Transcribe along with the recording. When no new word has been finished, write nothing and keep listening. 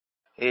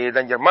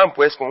Dan Germán,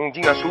 pues, con un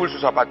jean azul, sus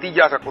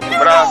zapatillas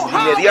acostumbradas,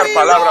 sin mediar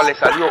palabra, le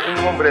salió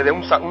un hombre de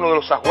uno de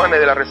los sajuanes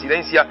de la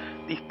residencia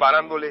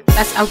disparándole.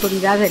 Las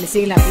autoridades le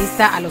siguen la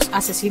pista a los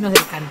asesinos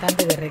del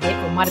cantante de reggae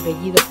Omar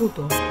Bellido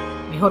Puto,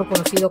 mejor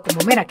conocido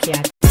como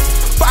Merakiat.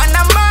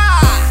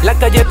 ¡Panamá! La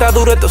calle está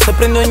dura, esto se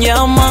prendió en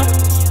llama.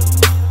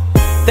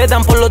 Te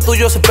dan por lo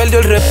tuyo, se perdió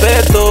el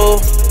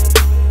respeto.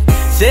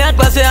 Sea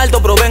clase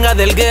alto, provenga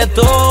del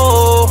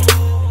gueto.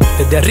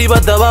 Desde arriba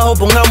hasta abajo,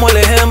 pongamos el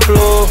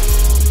ejemplo.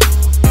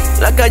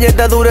 La calle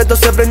está dura, esto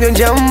se prendió en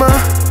llama.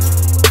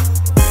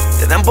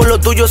 Te dan por lo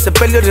tuyo, se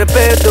perdió el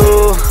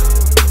respeto.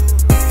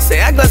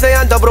 Sea clase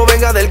alta,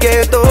 provenga del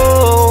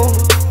gueto.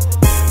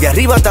 De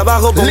arriba hasta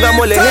abajo,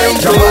 pongamos el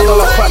ejemplo. Llamado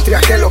a la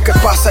patria, que es lo que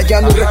pasa. Ya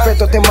no hay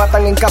respeto, te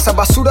matan en casa,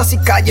 basuras y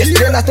calles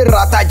llenas de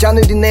ratas. Ya no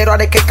hay dinero,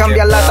 haré que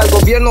cambie lata. El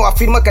gobierno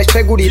afirma que hay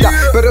seguridad,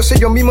 pero es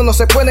ellos mismos no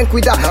se pueden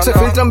cuidar. Se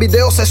filtran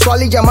videos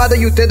sexuales y llamadas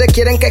y ustedes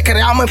quieren que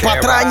creamos en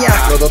patraña.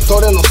 Los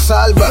doctores nos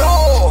salvan,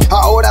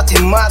 ahora te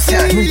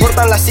matan. No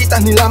importan las citas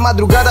ni las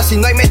madrugadas, si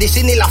no hay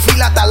medicina y la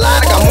fila está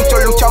larga.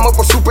 Muchos luchamos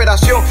por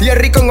superación y el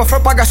rico en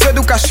ofre paga su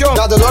educación.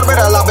 Da dolor ver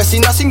a la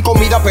vecina sin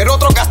comida, pero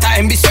otro gasta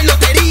en vicio y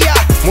lotería.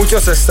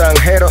 Muchos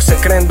extranjeros se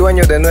creen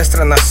dueños de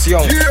nuestra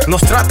nación.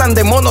 Nos tratan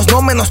de monos,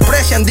 no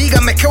menosprecian,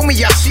 dígame qué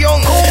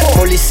humillación.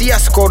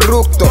 Policías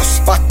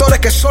corruptos, pastores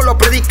que solo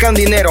predican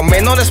dinero,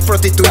 menores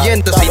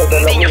prostituyentes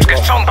y niños que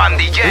son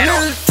bandilleros.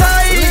 Lil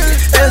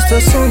Taitt, esto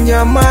es un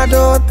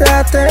llamado de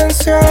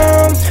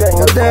atención.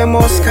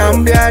 Podemos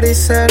cambiar y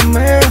ser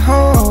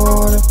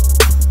mejor.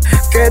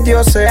 Que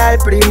Dios sea el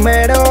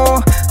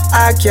primero.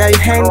 Aquí hay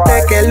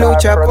gente que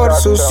lucha por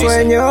sus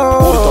sueños.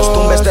 Hurtos,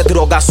 tumbes de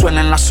drogas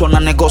suenan en la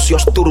zona,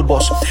 negocios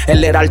turbos.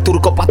 Él era el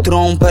turco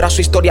patrón, pero a su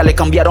historia le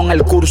cambiaron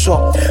el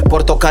curso.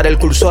 Por tocar el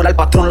cursor al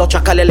patrón, los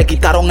chacales le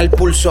quitaron el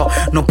pulso.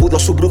 No pudo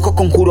su brujo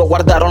conjuro,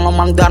 guardaron, lo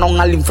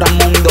mandaron al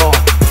inframundo.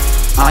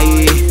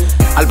 Ahí,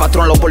 al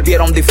patrón lo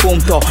volvieron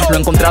difunto. Lo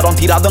encontraron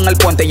tirado en el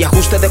puente y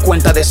ajuste de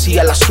cuenta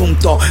decía el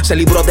asunto. Se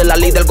libró de la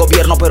ley del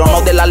gobierno, pero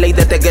no de la ley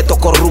de este gueto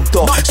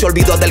corrupto. Se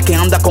olvidó del que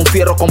anda con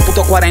fierro, con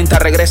puto 40,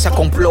 regresa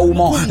con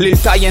plomo. Lil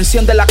Taitt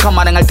enciende la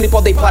cámara, en el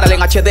trípode dispárala,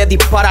 en HD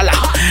dispárala.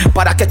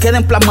 Para que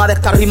queden plasmadas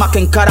estas rimas que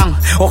encaran.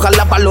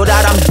 Ojalá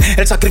valoraran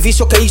el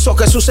sacrificio que hizo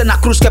Jesús en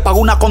la cruz, que pagó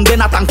una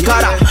condena tan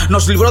cara.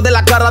 Nos libró de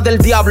la garra del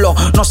diablo,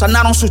 nos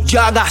sanaron sus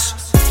llagas.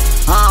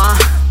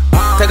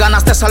 Te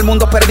ganaste al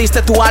mundo,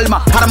 perdiste tu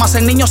alma. Armas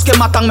en niños que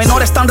matan,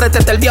 menores tan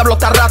retete, el diablo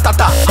te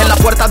ratata. En la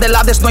puerta del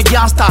Hades no hay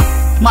llanta.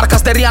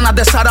 Marcas de Rihanna,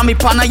 de Sara, mi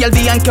pana. Y el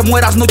día en que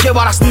mueras no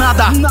llevarás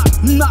nada.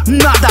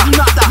 Nada.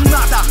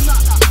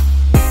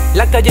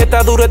 La calle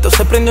está dura, esto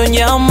se prendió en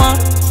llama.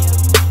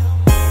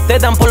 Te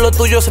dan por lo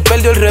tuyo, se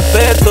perdió el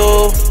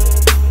respeto.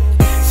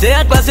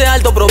 Sea clase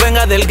alto,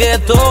 provenga del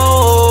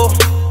gueto.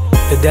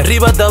 Desde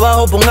arriba hasta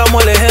abajo,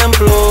 pongamos el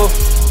ejemplo.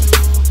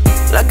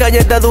 La calle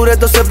está dura,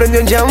 esto se prendió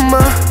en llama.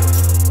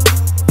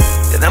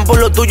 Te dan por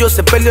lo tuyo,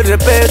 se perdió el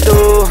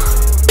respeto.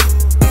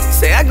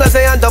 Sea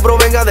clase alta,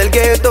 provenga del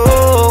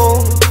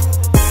gueto.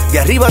 De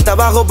arriba hasta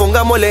abajo,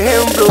 pongamos el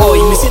ejemplo.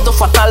 Hoy me siento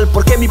fatal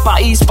porque mi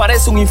país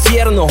parece un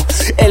infierno.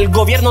 El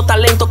gobierno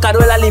talento caro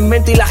el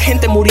alimento y la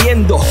gente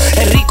muriendo.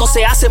 El rico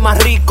se hace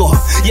más rico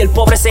y el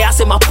pobre se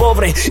hace más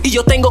pobre. Y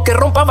yo tengo que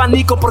romper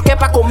abanico porque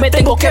para comer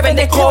tengo que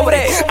vender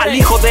cobre. Al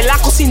hijo de la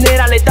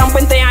cocinera le dan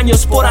 20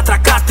 años por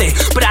atracarte.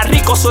 Pero al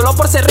rico solo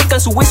por ser rico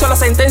en su juicio la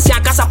sentencia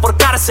a casa por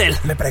cárcel.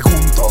 Me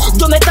pregunto,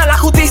 ¿dónde está la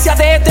justicia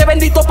de este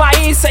bendito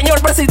país?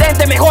 Señor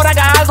presidente, mejor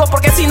haga algo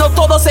porque si no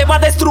todo se va a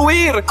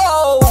destruir.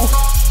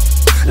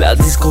 Las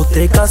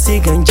discotecas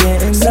siguen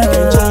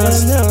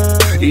llenas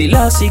y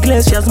las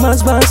iglesias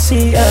más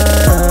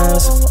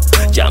vacías.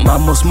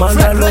 Llamamos mal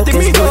a lo que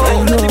es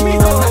bueno.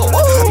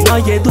 No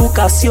hay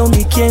educación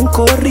ni quien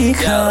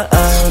corrija.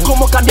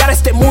 ¿Cómo cambiar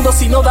este mundo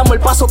si no damos el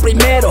paso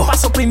primero?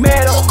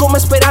 ¿Cómo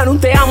esperar un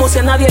te amo si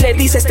a nadie le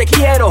dices te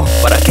quiero?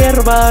 ¿Para qué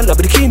robar la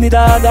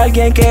virginidad de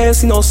alguien que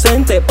es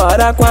inocente?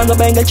 Para cuando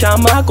venga el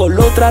chamaco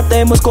lo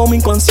tratemos como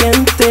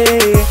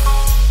inconsciente.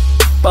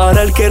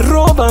 Para el que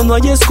roba no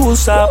hay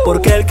excusa,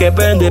 porque el que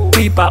vende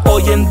pipa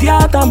hoy en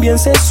día también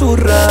se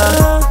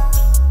zurra.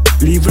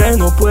 Libre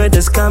no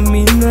puedes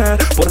caminar,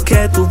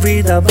 porque tu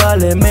vida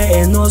vale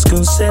menos que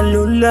un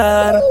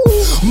celular.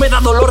 Me da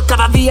dolor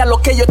cada día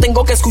lo que yo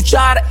tengo que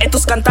escuchar.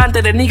 Estos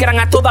cantantes denigran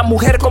a toda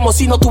mujer como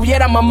si no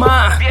tuviera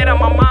mamá.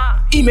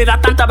 Y me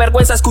da tanta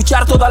vergüenza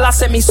escuchar todas las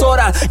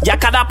emisoras y a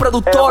cada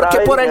productor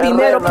que por el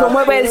dinero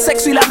promueve el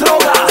sexo y la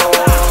droga.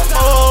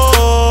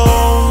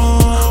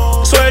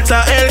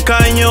 Suelta el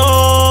cañón,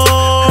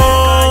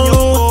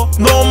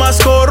 no más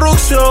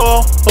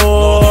corrupción.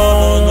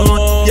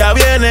 Ya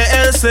viene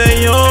el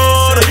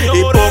Señor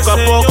y poco a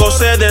poco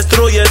se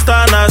destruye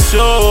esta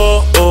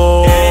nación.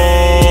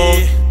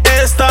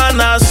 Esta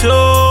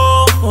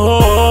nación.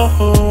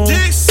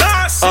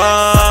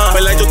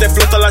 Pelayo te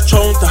explota la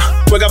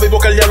chonta. Juega vivo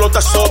que el diablo te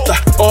azota.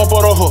 Ojo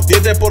por ojo,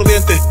 diente por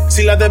diente.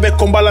 Si la debes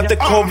con bala te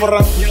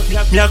cobran.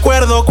 Me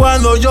acuerdo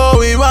cuando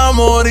yo iba a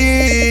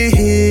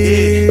morir.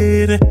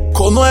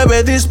 con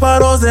 9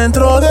 disparos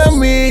dentro de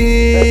mí.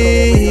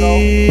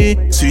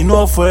 Si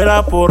no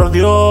fuera por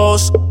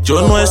Dios,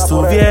 yo no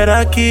estuviera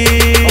aquí.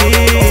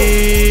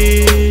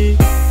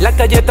 La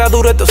calle está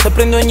dura, esto se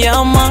prendió en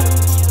llama.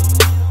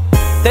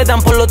 Te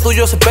dan por lo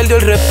tuyo, se perdió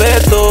el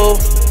respeto.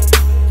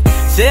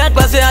 Sea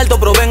clase alto,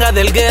 provenga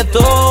del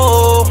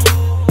gueto.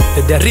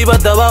 Desde arriba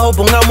hasta abajo,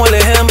 pongamos el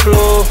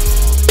ejemplo.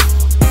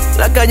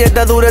 La calle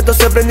está dura, esto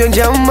se prendió en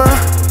llama.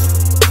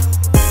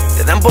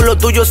 Te dan por lo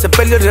tuyo, se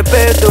perdió el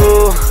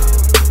respeto.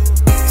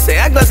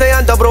 Sea clase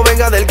alta,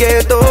 provenga del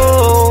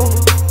gueto.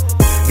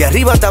 De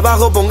arriba hasta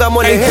abajo,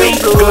 pongamos el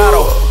ejemplo.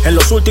 Claro, en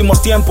los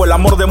últimos tiempos el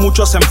amor de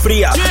muchos se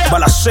enfría.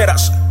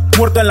 Balaceras,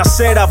 muerto en la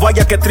acera,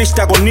 vaya que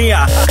triste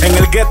agonía. En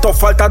el gueto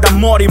falta de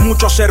amor y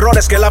muchos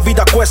errores que la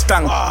vida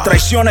cuestan.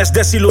 Traiciones,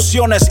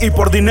 desilusiones y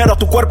por dinero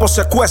tu cuerpo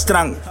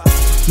secuestran.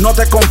 No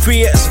te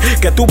confíes,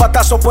 que tu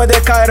batazo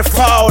puede caer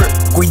foul.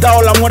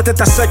 Cuidado, la muerte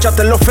te acecha,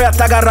 te lo fea,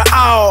 te agarra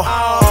ao.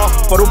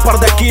 Por un par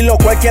de kilos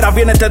cualquiera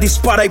viene, te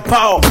dispara y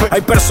pao.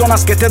 Hay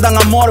personas que te dan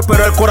amor,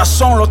 pero el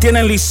corazón lo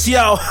tienen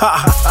lisiado.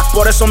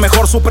 Por eso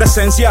mejor su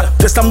presencia.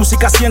 De esta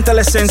música siente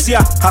la esencia.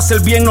 Haz el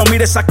bien, no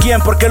mires a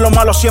quién, porque lo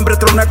malo siempre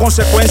trae una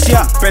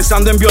consecuencia.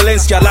 Pensando en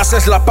violencia, la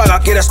haces la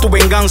paga, quieres tu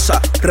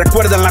venganza.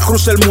 Recuerda, en la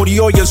cruz él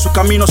murió y en su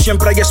camino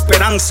siempre hay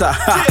esperanza.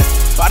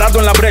 Parado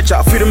en la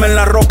brecha, firme en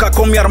la roca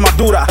con mi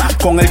armadura.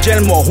 Con el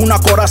yelmo, una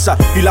coraza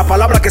y la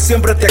palabra que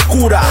siempre te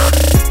cura.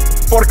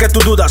 Porque tú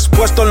dudas,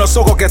 puesto en los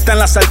ojos que está en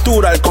las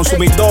alturas. El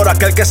consumidor,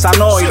 aquel que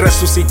sanó y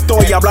resucitó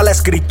y habla la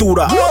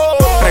escritura.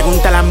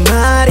 Pregúntale a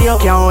Mario,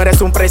 que ahora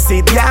es un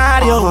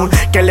presidiario,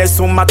 que él es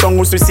un matón,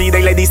 un suicida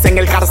y le dicen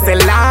el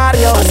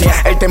carcelario.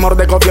 El temor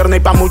del gobierno y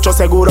pa' muchos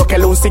seguro que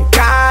él es un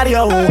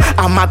sicario.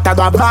 Ha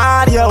matado a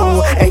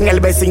varios en el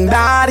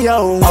vecindario.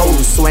 Oh,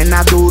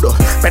 suena duro,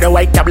 pero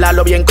hay que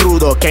hablarlo bien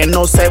crudo, que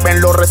no se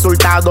ven los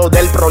resultados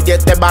del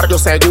proyecto Barrio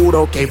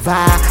Seguro. Que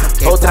va,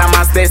 otra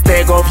más de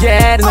este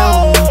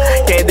gobierno,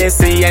 que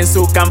decía en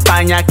su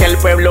campaña que el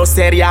pueblo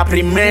sería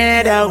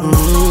primero.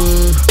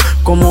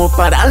 Como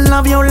parar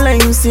la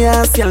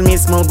violencia si el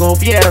mismo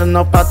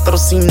gobierno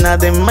patrocina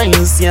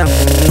demencia.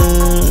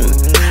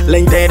 Le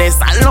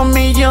interesan los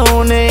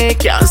millones,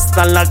 que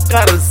hasta la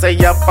cárcel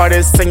ya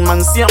aparecen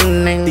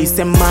mansiones.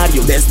 Dice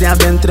Mario, desde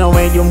adentro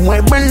ellos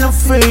mueven la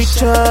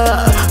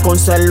ficha, con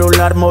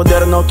celular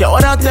moderno que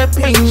ahora te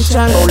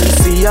pinchan.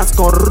 Policías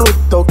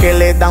corruptos que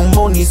le dan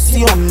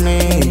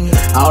municiones,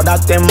 ahora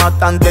te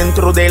matan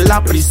dentro de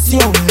la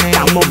prisión.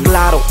 Estamos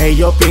claros,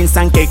 ellos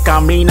piensan que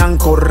caminan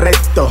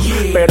correcto,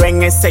 pero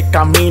en ese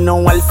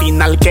camino al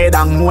final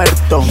quedan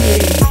muertos.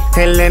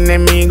 El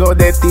enemigo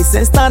de ti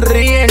se está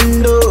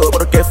riendo,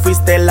 porque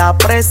fuiste la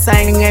presa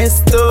en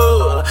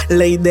esto.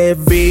 Ley de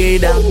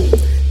vida,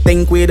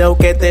 ten cuidado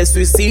que te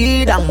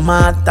suicidan.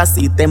 Mata,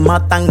 si te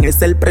matan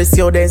es el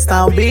precio de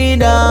esta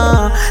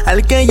vida.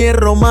 Al que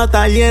hierro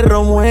mata,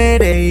 hierro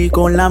muere, y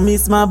con la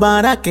misma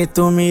vara que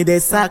tú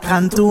mides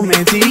sacan tu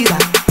medida.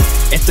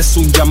 Este es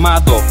un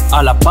llamado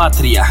a la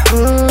patria,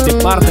 de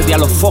parte de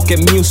Alofoque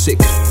Music,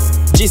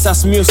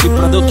 Jesus Music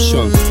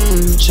Production,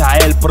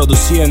 Chael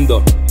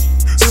produciendo,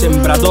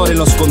 Sembrador en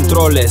los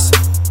controles,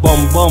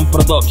 Bombón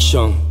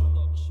Production.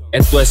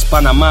 Esto es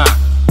Panamá,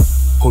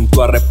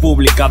 junto a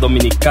República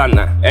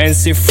Dominicana.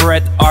 NC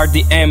Fred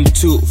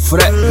RDM2,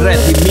 Fred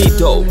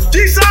Redimido.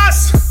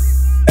 Jesus,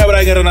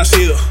 Ebrahin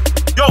Renacido.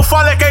 Yo,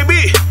 Fale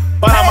KB,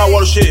 Panama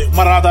Worship,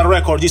 Maranatha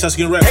Record, Jesus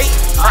King Record.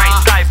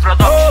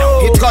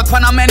 Hit God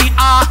Panameni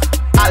A.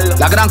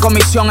 La gran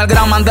comisión, el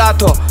gran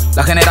mandato,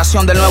 la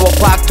generación del nuevo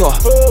pacto.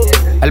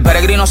 El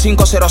Peregrino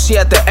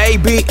 507,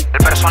 AB,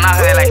 el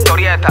personaje de la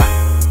historieta.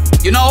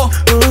 You know?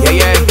 Yeah,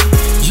 yeah.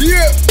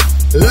 Yeah,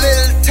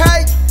 Lil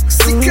Taitt,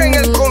 sí que en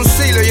el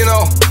concilio, you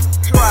know.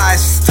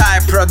 Christ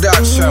Type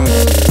Production.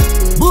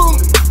 Boom.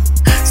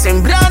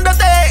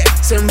 Sembrándote,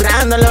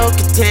 sembrando lo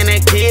que tiene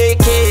que